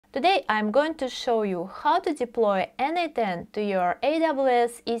Today I'm going to show you how to deploy N8N to your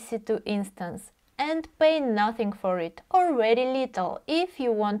AWS EC2 instance and pay nothing for it, or very little if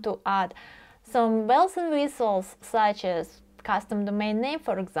you want to add some bells and whistles such as custom domain name,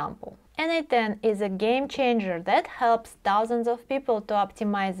 for example. N8N is a game changer that helps thousands of people to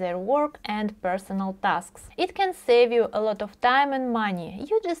optimize their work and personal tasks. It can save you a lot of time and money.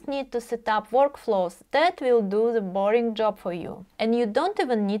 You just need to set up workflows that will do the boring job for you. And you don't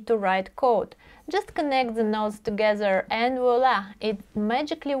even need to write code. Just connect the nodes together and voila, it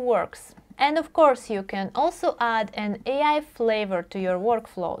magically works. And of course, you can also add an AI flavor to your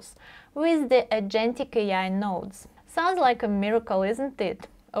workflows with the agentic AI nodes. Sounds like a miracle, isn't it?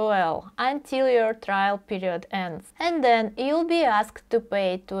 Well, until your trial period ends. And then you'll be asked to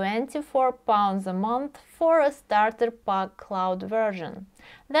pay £24 a month for a starter pack cloud version.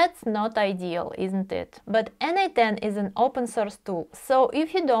 That's not ideal, isn't it? But N8N is an open source tool, so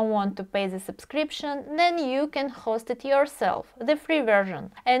if you don't want to pay the subscription, then you can host it yourself, the free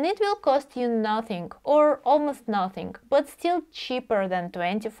version. And it will cost you nothing, or almost nothing, but still cheaper than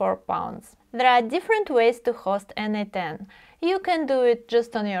 £24. There are different ways to host N8N. You can do it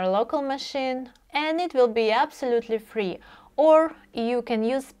just on your local machine, and it will be absolutely free. Or you can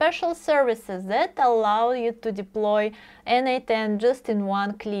use special services that allow you to deploy N8N just in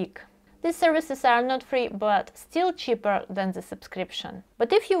one click. These services are not free, but still cheaper than the subscription.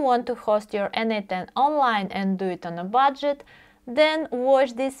 But if you want to host your N8N online and do it on a budget, then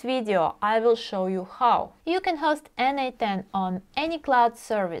watch this video, I will show you how. You can host N8N on any cloud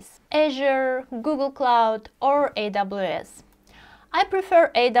service, Azure, Google Cloud or AWS. I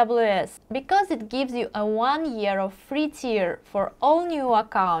prefer AWS because it gives you a 1 year of free tier for all new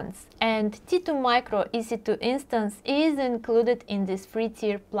accounts, and T2 Micro EC2 instance is included in this free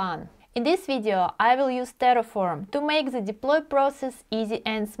tier plan. In this video, I will use Terraform to make the deploy process easy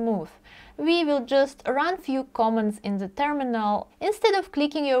and smooth. We will just run few commands in the terminal instead of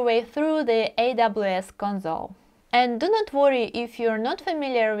clicking your way through the AWS console. And do not worry if you're not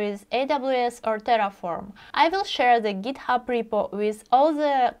familiar with AWS or Terraform. I will share the GitHub repo with all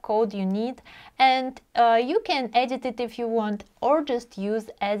the code you need, and you can edit it if you want, or just use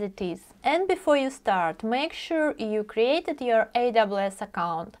as it is. And before you start, make sure you created your AWS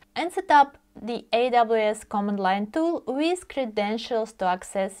account and set up the AWS command line tool with credentials to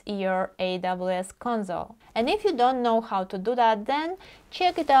access your AWS console. And if you don't know how to do that, then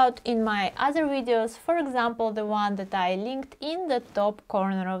check it out in my other videos, for example the one that I linked in the top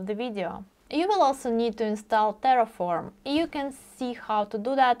corner of the video. You will also need to install Terraform. You can see how to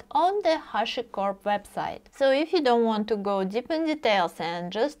do that on the HashiCorp website. So if you don't want to go deep in details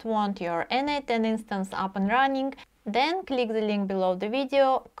and just want your N8N instance up and running, then click the link below the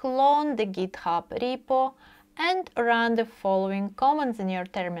video, clone the GitHub repo and run the following commands in your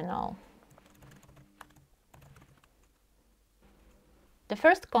terminal. The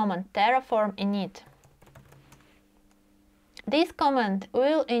first command, terraform init. This command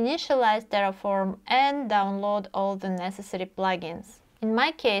will initialize Terraform and download all the necessary plugins. In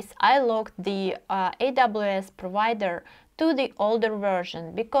my case, I logged the AWS provider to the older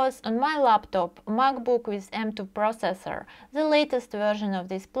version because on my laptop, MacBook with M2 processor, the latest version of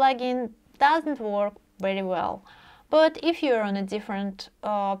this plugin doesn't work very well. But if you're on a different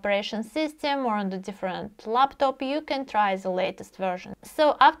operation system or on a different laptop, you can try the latest version.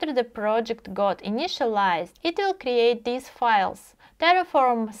 So after the project got initialized, it will create these files,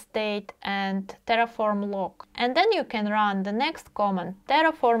 Terraform state and Terraform log. And then you can run the next command,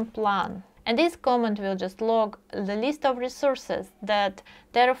 Terraform plan. And this command will just log the list of resources that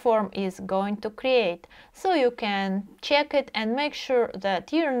Terraform is going to create. So you can check it and make sure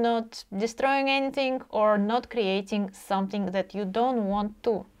that you're not destroying anything or not creating something that you don't want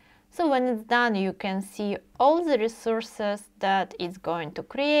to. So when it's done, you can see all the resources that it's going to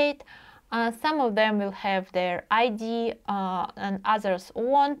create. Some of them will have their ID and others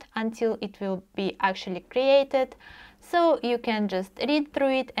won't until it will be actually created. So you can just read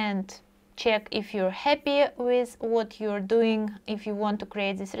through it and check if you're happy with what you're doing, if you want to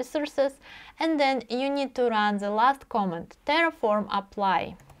create these resources, and then you need to run the last command, terraform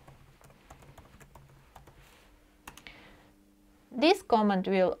apply. This command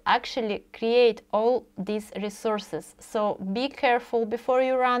will actually create all these resources, so be careful before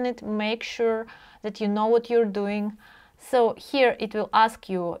you run it, make sure that you know what you're doing. So here it will ask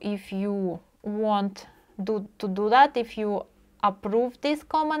you if you want to do that, if you approve this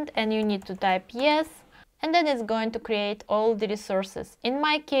command, and you need to type yes, and then it's going to create all the resources. In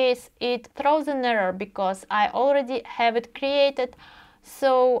my case, it throws an error because I already have it created,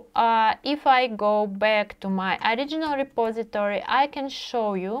 So if I go back to my original repository, I can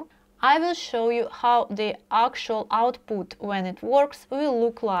show you. I will show you how the actual output when it works will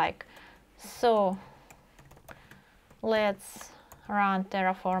look like. So let's run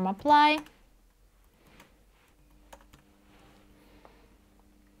Terraform apply.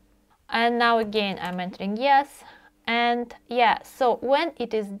 And now again I'm entering yes. And yeah, so when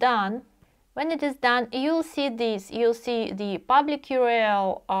it is done, you'll see this. You'll see the public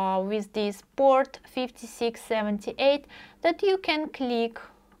URL with this port 5678 that you can click,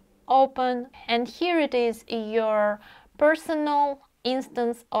 open, and here it is, your personal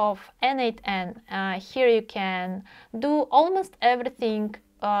instance of N8N. Here you can do almost everything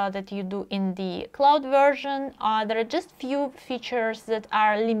that you do in the cloud version. There are just few features that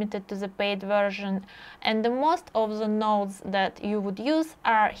are limited to the paid version, and the most of the nodes that you would use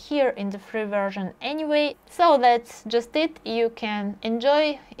are here in the free version anyway. So that's just it. You can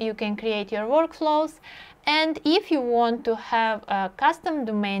enjoy, you can create your workflows, and if you want to have a custom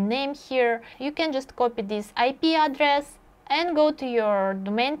domain name here, you can just copy this IP address and go to your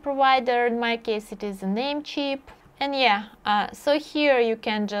domain provider. In my case it is Namecheap. And yeah, so here you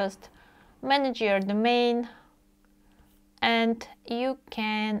can just manage your domain, and you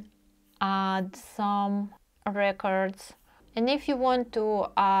can add some records. And if you want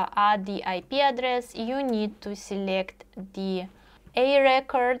to add the IP address, you need to select the A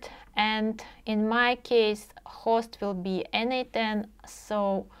record, and in my case host will be N8N,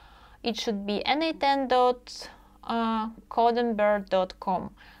 so it should be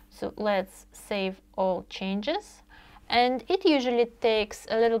n8n.codenbird.com. So let's save all changes. And it usually takes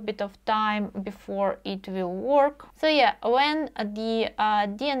a little bit of time before it will work. So yeah, when the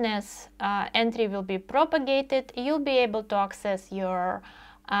DNS entry will be propagated, you'll be able to access your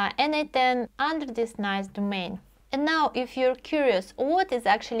N8N under this nice domain. And now, if you're curious what is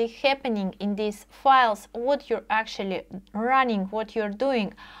actually happening in these files, what you're actually running, what you're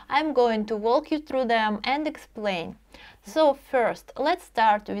doing, I'm going to walk you through them and explain. So first, let's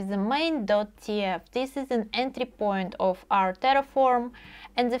start with the main.tf. This is an entry point of our Terraform,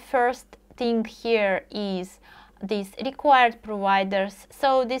 and the first thing here is these required providers.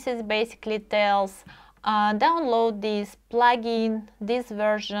 So this is basically tells download this plugin, this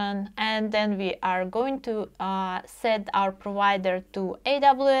version, and then we are going to set our provider to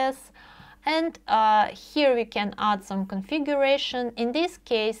AWS. And here we can add some configuration. In this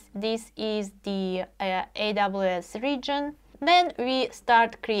case, this is the AWS region. Then we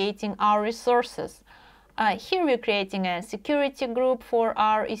start creating our resources. Here we're creating a security group for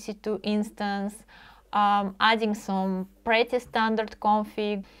our EC2 instance, adding some pretty standard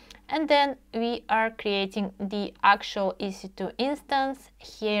config. And then we are creating the actual EC2 instance.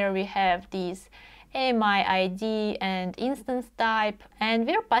 Here we have these AMI ID and instance type, and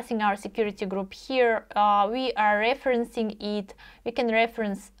we're passing our security group here. We are referencing it. We can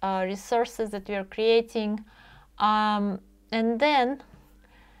reference resources that we are creating. And then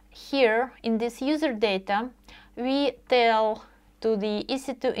here in this user data, we tell to the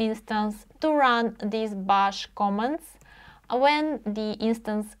EC2 instance to run these bash commands when the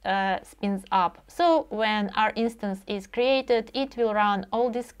instance spins up. So when our instance is created, it will run all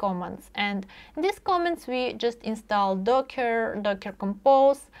these commands, and in these commands we just install Docker, Docker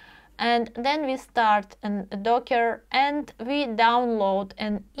Compose, and then we start a Docker and we download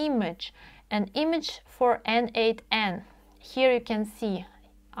an image for N8N. Here you can see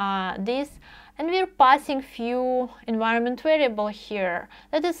this, and we're passing few environment variable here.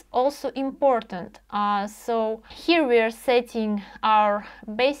 That is also important. So here we are setting our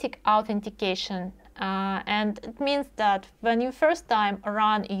basic authentication, and it means that when you first time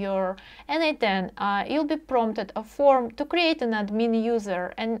run your N8N, you'll be prompted a form to create an admin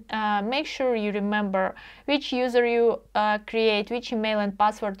user, and make sure you remember which user you create, which email and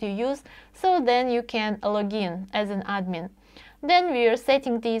password you use, so then you can log in as an admin. Then we are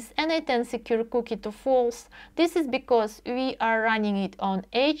setting this N8N secure cookie to false. This is because we are running it on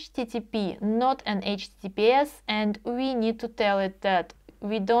HTTP, not an HTTPS, and we need to tell it that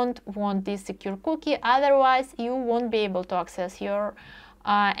we don't want this secure cookie, otherwise you won't be able to access your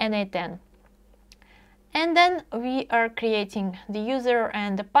N8N. And then we are creating the user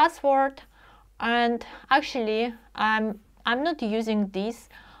and the password, and actually I'm not using this.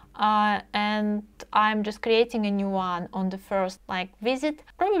 And I'm just creating a new one on the first visit.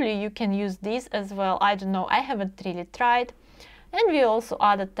 Probably you can use this as well, I don't know, I haven't really tried. And we also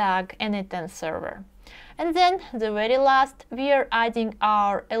add a tag N8N server. And then the very last, we are adding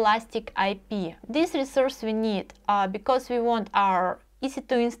our elastic IP. This resource we need because we want our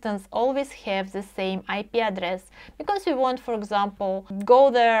EC2 instance always have the same IP address, because we want, for example, go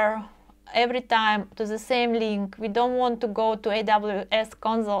there every time to the same link. We don't want to go to AWS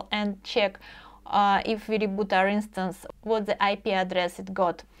console and check if we reboot our instance what the IP address it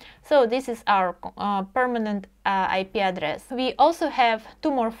got. So this is our permanent IP address. We also have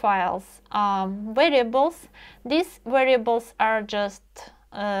two more files, variables. These variables are just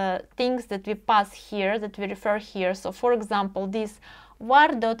things that we pass here, that we refer here. So for example, this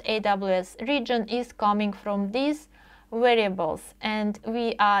var.aws region is coming from these variables, and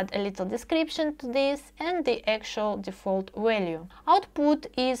we add a little description to this and the actual default value. Output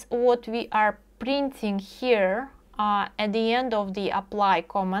is what we are printing here at the end of the apply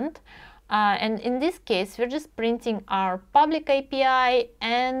command, and in this case we're just printing our public API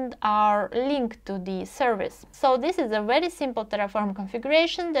and our link to the service. So this is a very simple Terraform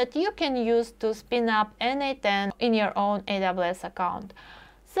configuration that you can use to spin up N8N in your own AWS account.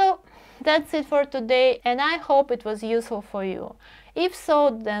 So that's it for today, and I hope it was useful for you. If so,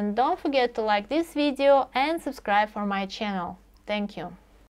 then don't forget to like this video and subscribe for my channel. Thank you.